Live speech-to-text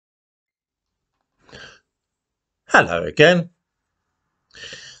Hello again.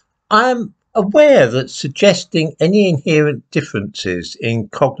 I'm aware that suggesting any inherent differences in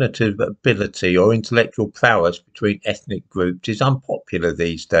cognitive ability or intellectual prowess between ethnic groups is unpopular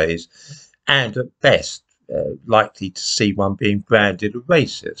these days, and at best likely to see one being branded a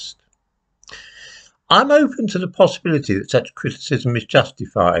racist. I'm open to the possibility that such criticism is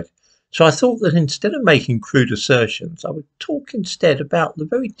justified, so I thought that instead of making crude assertions, I would talk instead about the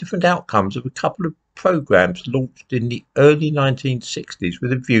very different outcomes of a couple of programs launched in the early 1960s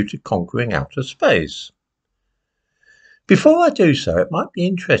with a view to conquering outer space. Before I do so, it might be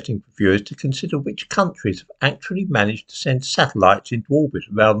interesting for viewers to consider which countries have actually managed to send satellites into orbit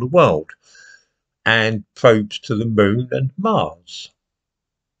around the world and probes to the moon and Mars.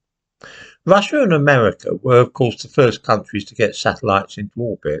 Russia and America were, of course, the first countries to get satellites into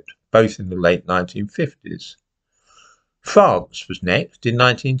orbit, both in the late 1950s. France was next in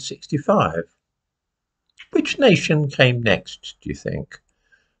 1965. Which nation came next, do you think?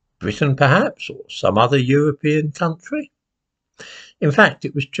 Britain, perhaps, or some other European country? In fact,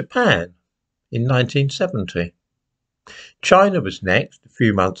 it was Japan in 1970. China was next a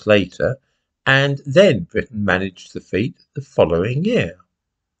few months later, and then Britain managed the feat the following year.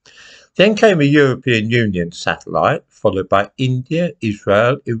 Then came a European Union satellite, followed by India,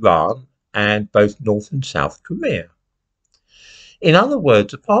 Israel, Iran, and both North and South Korea. In other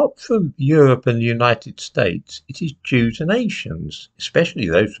words, apart from Europe and the United States, it is Jews and Asians, especially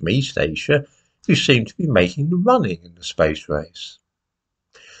those from East Asia, who seem to be making the running in the space race.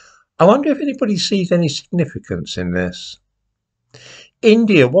 I wonder if anybody sees any significance in this.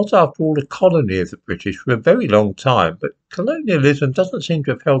 India was, after all, a colony of the British for a very long time, but colonialism doesn't seem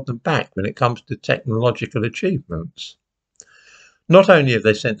to have held them back when it comes to technological achievements. Not only have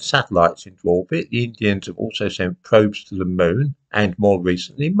they sent satellites into orbit, the Indians have also sent probes to the moon and, more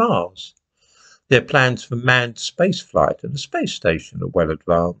recently, Mars. Their plans for manned spaceflight and the space station are well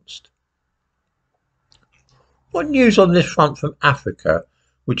advanced. What news on this front from Africa,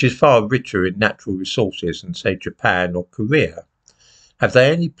 which is far richer in natural resources than, say, Japan or Korea? Have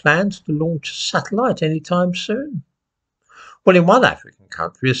they any plans to launch a satellite anytime soon? Well, in one African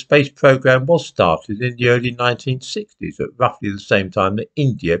country, a space program was started in the early 1960s, at roughly the same time that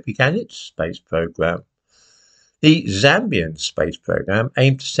India began its space program. The Zambian space program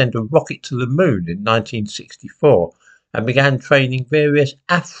aimed to send a rocket to the moon in 1964 and began training various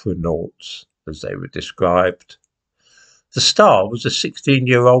astronauts, as they were described. The star was a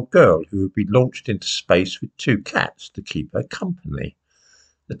 16-year-old girl who would be launched into space with two cats to keep her company.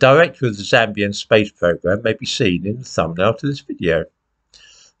 The director of the Zambian space program may be seen in the thumbnail to this video.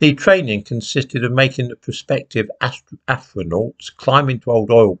 The training consisted of making the prospective astronauts climb into old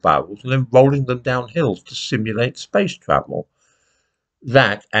oil barrels and then rolling them down hills to simulate space travel.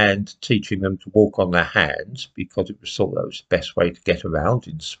 That and teaching them to walk on their hands, because it was thought that was the best way to get around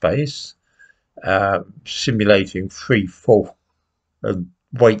in space. Simulating free fall and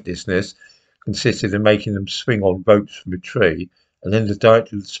weightlessness consisted of making them swing on ropes from a tree, and then the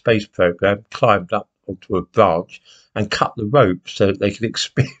director of the space program climbed up onto a branch and cut the rope so that they could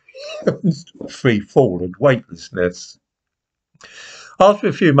experience free fall and weightlessness. After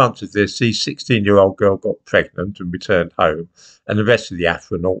a few months of this, the 16-year-old girl got pregnant and returned home, and the rest of the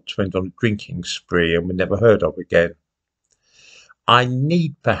astronauts went on a drinking spree and were never heard of again. I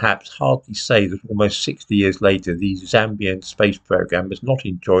need perhaps hardly say that almost 60 years later, the Zambian space program has not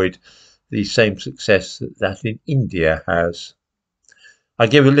enjoyed the same success that in India has. I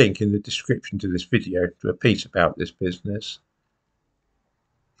give a link in the description to this video to a piece about this business.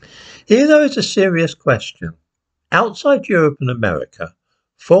 Here, though, is a serious question. Outside Europe and America,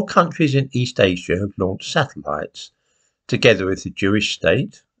 4 countries in East Asia have launched satellites, together with the Jewish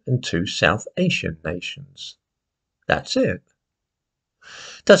state and 2 South Asian nations. That's it.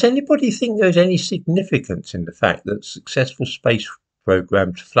 Does anybody think there is any significance in the fact that successful space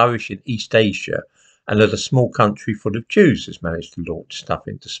programs flourish in East Asia and that a small country full of Jews has managed to launch stuff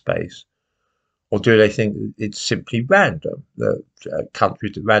into space? Or do they think it's simply random? That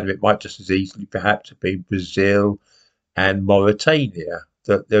countries at random, it might just as easily perhaps have been Brazil and Mauritania,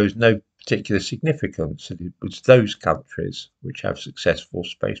 that there is no particular significance, that it was those countries which have successful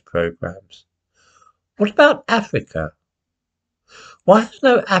space programs. What about Africa? Why has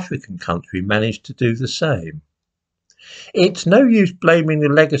no African country managed to do the same? It's no use blaming the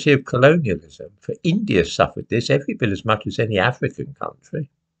legacy of colonialism, for India suffered this every bit as much as any African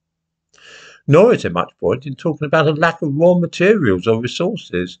country. Nor is there much point in talking about a lack of raw materials or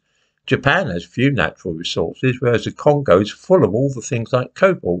resources. Japan has few natural resources, whereas the Congo is full of all the things like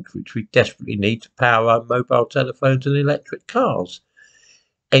cobalt, which we desperately need to power our mobile telephones and electric cars.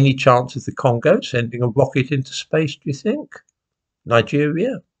 Any chance of the Congo sending a rocket into space, do you think?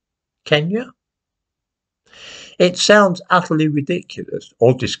 Nigeria? Kenya? It sounds utterly ridiculous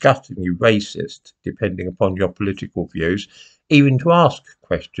or disgustingly racist, depending upon your political views, even to ask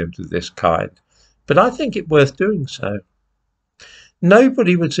questions of this kind, but I think it worth doing so.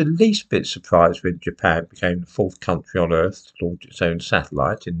 Nobody was the least bit surprised when Japan became the fourth country on Earth to launch its own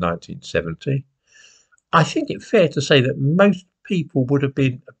satellite in 1970. I think it's fair to say that most people would have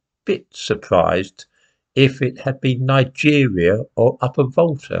been a bit surprised if it had been Nigeria or Upper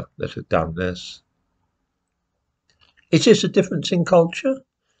Volta that had done this. Is this a difference in culture?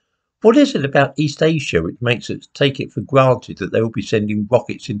 What is it about East Asia which makes us take it for granted that they will be sending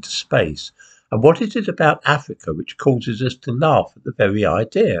rockets into space? And what is it about Africa which causes us to laugh at the very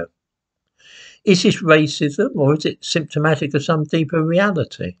idea? Is this racism or is it symptomatic of some deeper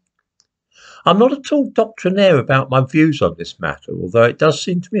reality? I'm not at all doctrinaire about my views on this matter, although it does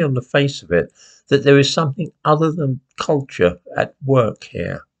seem to me on the face of it that there is something other than culture at work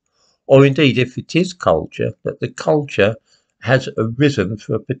here. Or indeed, if it is culture, that the culture has arisen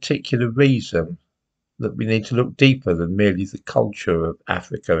for a particular reason, that we need to look deeper than merely the culture of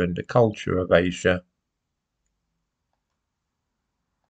Africa and the culture of Asia.